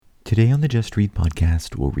Today on the Just Read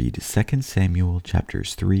podcast, we'll read 2 Samuel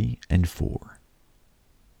chapters 3 and 4.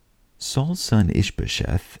 Saul's son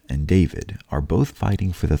Ishbosheth and David are both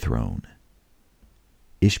fighting for the throne.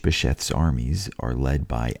 Ishbosheth's armies are led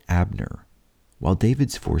by Abner, while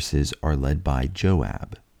David's forces are led by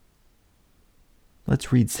Joab.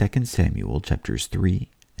 Let's read 2 Samuel chapters 3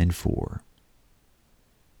 and 4.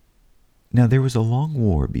 Now there was a long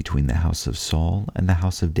war between the house of Saul and the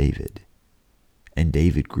house of David. And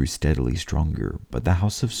David grew steadily stronger, but the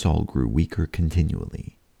house of Saul grew weaker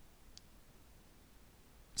continually.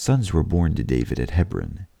 Sons were born to David at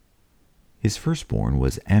Hebron. His firstborn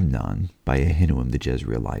was Amnon by Ahinoam the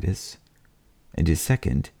Jezreelitess, and his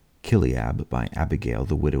second, Chileab by Abigail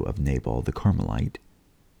the widow of Nabal the Carmelite,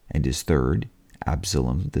 and his third,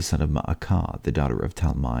 Absalom the son of Maacah the daughter of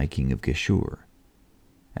Talmai king of Geshur,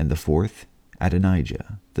 and the fourth,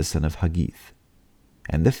 Adonijah the son of Haggith,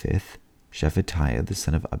 and the fifth, Shephatiah the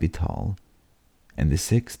son of Abital, and the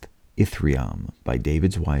sixth, Ithream by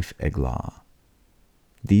David's wife Eglah.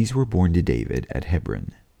 These were born to David at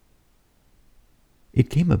Hebron. It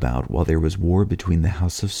came about while there was war between the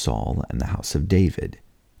house of Saul and the house of David,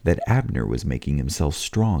 that Abner was making himself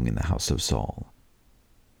strong in the house of Saul.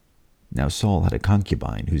 Now Saul had a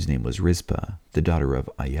concubine whose name was Rizpah, the daughter of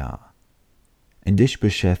Aiah. And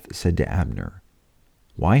Ishbosheth said to Abner,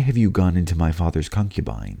 "Why have you gone into my father's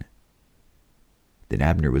concubine?" Then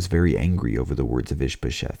Abner was very angry over the words of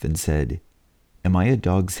Ishbosheth and said, "Am I a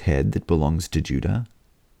dog's head that belongs to Judah?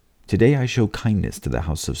 Today I show kindness to the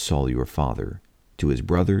house of Saul your father, to his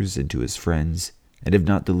brothers and to his friends, and have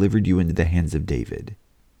not delivered you into the hands of David.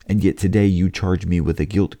 And yet today you charge me with a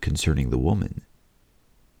guilt concerning the woman.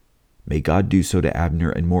 May God do so to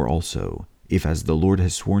Abner and more also, if as the Lord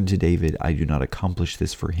has sworn to David I do not accomplish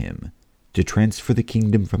this for him, to transfer the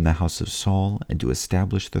kingdom from the house of Saul and to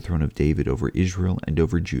establish the throne of David over Israel and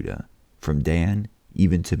over Judah, from Dan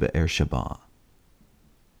even to Beersheba."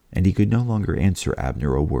 And he could no longer answer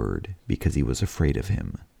Abner a word, because he was afraid of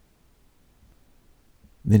him.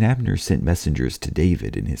 Then Abner sent messengers to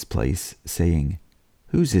David in his place, saying,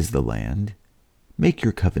 "Whose is the land? Make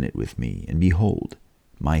your covenant with me, and behold,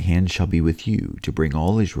 my hand shall be with you to bring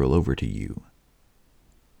all Israel over to you."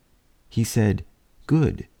 He said,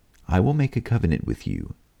 "Good, I will make a covenant with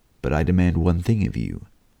you, but I demand one thing of you,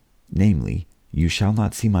 namely, you shall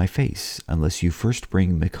not see my face unless you first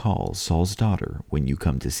bring Michal, Saul's daughter, when you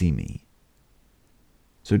come to see me."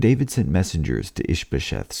 So David sent messengers to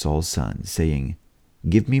Ishbosheth, Saul's son, saying,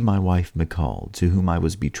 "Give me my wife Michal, to whom I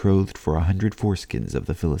was betrothed for 100 foreskins of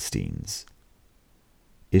the Philistines."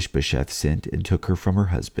 Ishbosheth sent and took her from her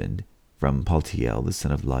husband, from Paltiel the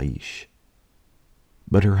son of Laish.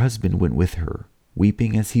 But her husband went with her,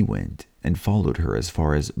 weeping as he went, and followed her as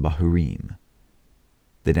far as Bahurim.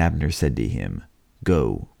 Then Abner said to him,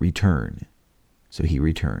 "Go, return." So he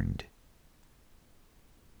returned.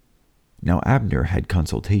 Now Abner had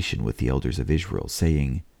consultation with the elders of Israel,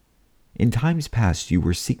 saying, "In times past you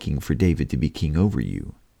were seeking for David to be king over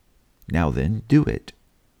you. Now then, do it.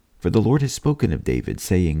 For the Lord has spoken of David,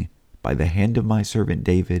 saying, By the hand of my servant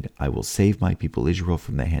David I will save my people Israel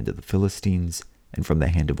from the hand of the Philistines and from the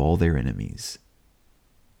hand of all their enemies."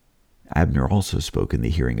 Abner also spoke in the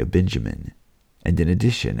hearing of Benjamin, and in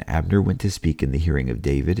addition Abner went to speak in the hearing of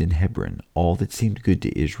David in Hebron all that seemed good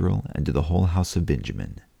to Israel and to the whole house of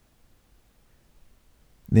Benjamin.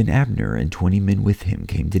 Then Abner and 20 men with him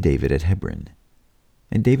came to David at Hebron,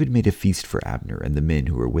 and David made a feast for Abner and the men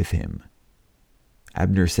who were with him.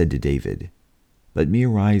 Abner said to David, "Let me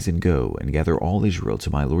arise and go and gather all Israel to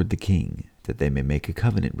my lord the king, that they may make a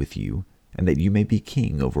covenant with you, and that you may be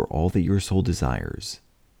king over all that your soul desires."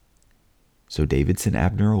 So David sent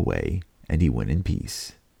Abner away, and he went in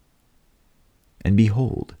peace. And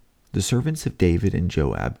behold, the servants of David and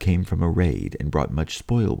Joab came from a raid and brought much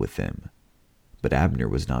spoil with them. But Abner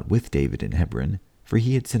was not with David in Hebron, for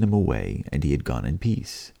he had sent him away, and he had gone in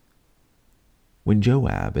peace. When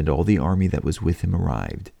Joab and all the army that was with him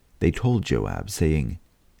arrived, they told Joab, saying,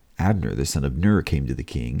 "Abner the son of Ner came to the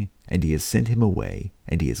king, and he has sent him away,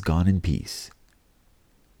 and he has gone in peace."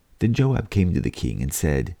 Then Joab came to the king and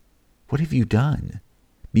said, "What have you done?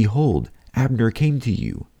 Behold, Abner came to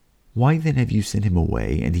you. Why then have you sent him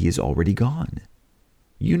away, and he is already gone?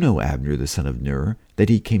 You know Abner the son of Ner, that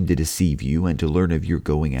he came to deceive you and to learn of your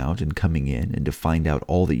going out and coming in and to find out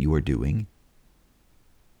all that you are doing."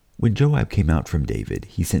 When Joab came out from David,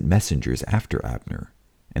 he sent messengers after Abner,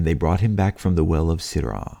 and they brought him back from the well of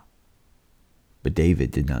Sirah. But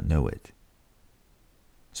David did not know it.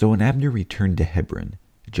 So when Abner returned to Hebron,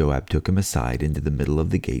 Joab took him aside into the middle of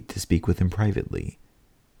the gate to speak with him privately.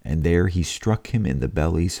 and there he struck him in the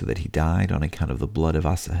belly so that he died on account of the blood of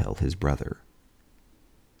Asahel his brother.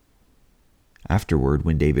 Afterward,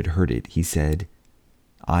 when David heard it, he said,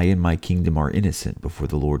 I and my kingdom are innocent before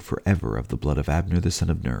the Lord forever of the blood of Abner the son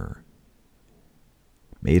of Ner.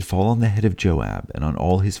 May it fall on the head of Joab and on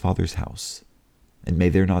all his father's house, and may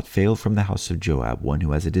there not fail from the house of Joab one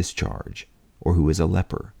who has a discharge, or who is a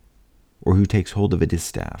leper, or who takes hold of a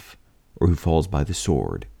distaff, or who falls by the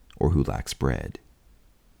sword, or who lacks bread.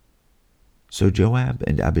 So Joab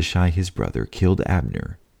and Abishai his brother killed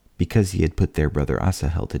Abner, because he had put their brother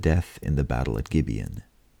Asahel to death in the battle at Gibeon.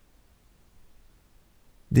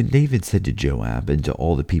 Then David said to Joab and to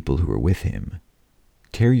all the people who were with him,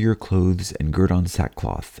 Tear your clothes and gird on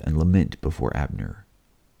sackcloth and lament before Abner.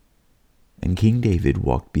 And King David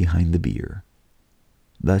walked behind the bier.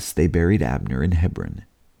 Thus they buried Abner in Hebron,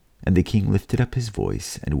 and the king lifted up his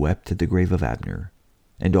voice and wept at the grave of Abner,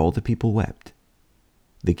 and all the people wept.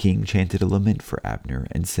 The king chanted a lament for Abner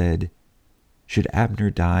and said, Should Abner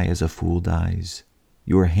die as a fool dies?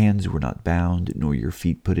 Your hands were not bound, nor your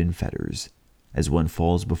feet put in fetters. As one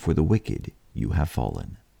falls before the wicked, you have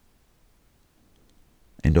fallen.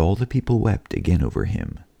 And all the people wept again over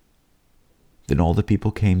him. Then all the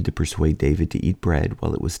people came to persuade David to eat bread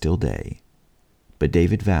while it was still day. But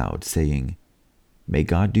David vowed, saying, May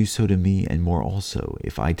God do so to me and more also,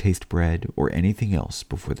 if I taste bread or anything else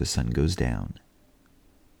before the sun goes down.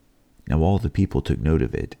 Now all the people took note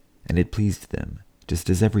of it, and it pleased them, just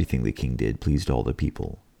as everything the king did pleased all the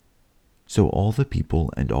people. So all the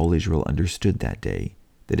people and all Israel understood that day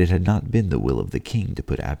that it had not been the will of the king to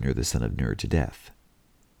put Abner the son of Ner to death.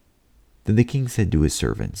 Then the king said to his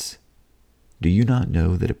servants, Do you not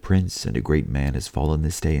know that a prince and a great man has fallen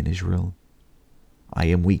this day in Israel? I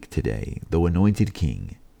am weak today, though anointed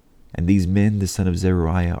king, and these men, the son of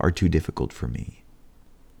Zeruiah, are too difficult for me.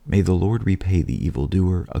 May the Lord repay the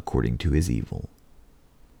evildoer according to his evil.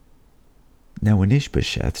 Now when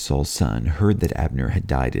Ishbosheth, Saul's son, heard that Abner had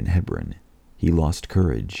died in Hebron, he lost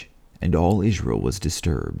courage, and all Israel was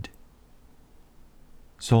disturbed.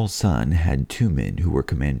 Saul's son had 2 men who were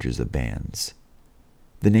commanders of bands.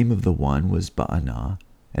 The name of the one was Baanah,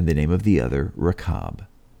 and the name of the other Rechab,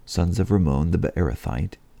 sons of Rimmon the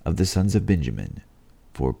Beerothite, of the sons of Benjamin,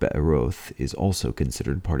 for Beeroth is also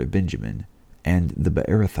considered part of Benjamin, and the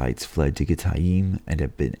Beerothites fled to Gittaim and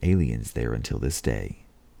have been aliens there until this day.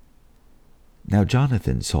 Now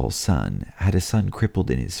Jonathan, Saul's son, had a son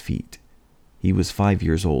crippled in his feet. He was 5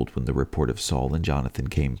 years old when the report of Saul and Jonathan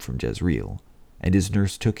came from Jezreel, and his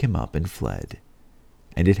nurse took him up and fled.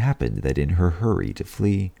 And it happened that in her hurry to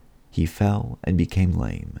flee, he fell and became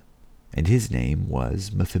lame, and his name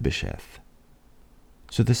was Mephibosheth.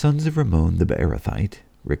 So the sons of Rimmon the Beerothite,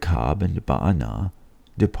 Rechab and Baanah,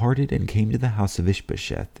 departed and came to the house of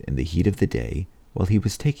Ishbosheth in the heat of the day while he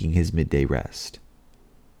was taking his midday rest.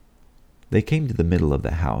 They came to the middle of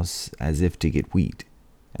the house as if to get wheat,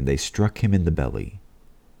 and they struck him in the belly.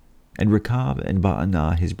 And Rechab and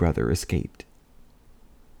Baanah his brother escaped.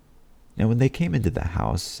 Now when they came into the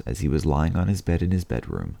house, as he was lying on his bed in his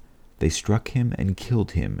bedroom, they struck him and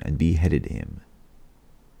killed him and beheaded him.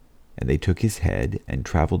 And they took his head and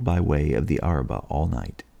traveled by way of the Arabah all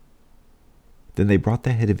night. Then they brought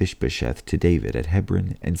the head of Ishbosheth to David at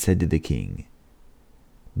Hebron and said to the king,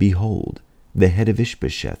 Behold, the head of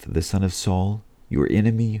Ishbosheth the son of Saul, your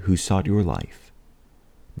enemy who sought your life.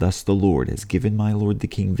 Thus the Lord has given my lord the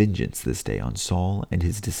king vengeance this day on Saul and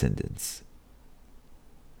his descendants.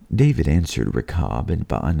 David answered Rechab and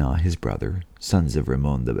Baanah his brother, sons of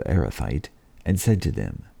Rimmon the Beerothite, and said to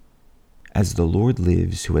them, As the Lord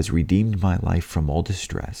lives, who has redeemed my life from all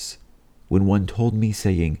distress, when one told me,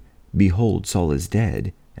 saying, Behold, Saul is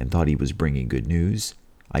dead, and thought he was bringing good news,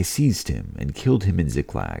 I seized him and killed him in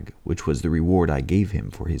Ziklag, which was the reward I gave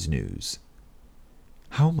him for his news.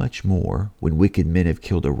 How much more, when wicked men have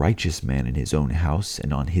killed a righteous man in his own house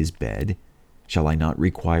and on his bed, shall I not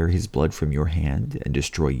require his blood from your hand and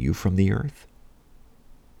destroy you from the earth?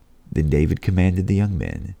 Then David commanded the young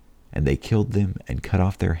men, and they killed them and cut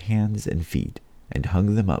off their hands and feet and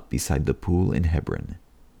hung them up beside the pool in Hebron.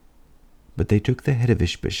 But they took the head of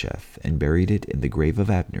Ishbosheth and buried it in the grave of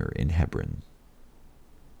Abner in Hebron.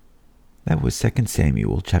 That was 2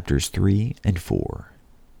 Samuel chapters 3 and 4.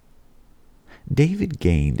 David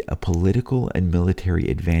gained a political and military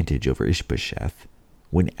advantage over Ishbosheth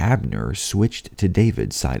when Abner switched to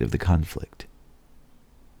David's side of the conflict.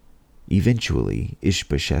 Eventually,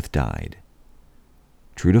 Ishbosheth died.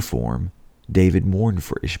 True to form, David mourned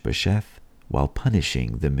for Ishbosheth while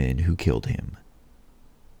punishing the men who killed him.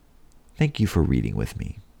 Thank you for reading with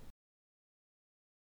me.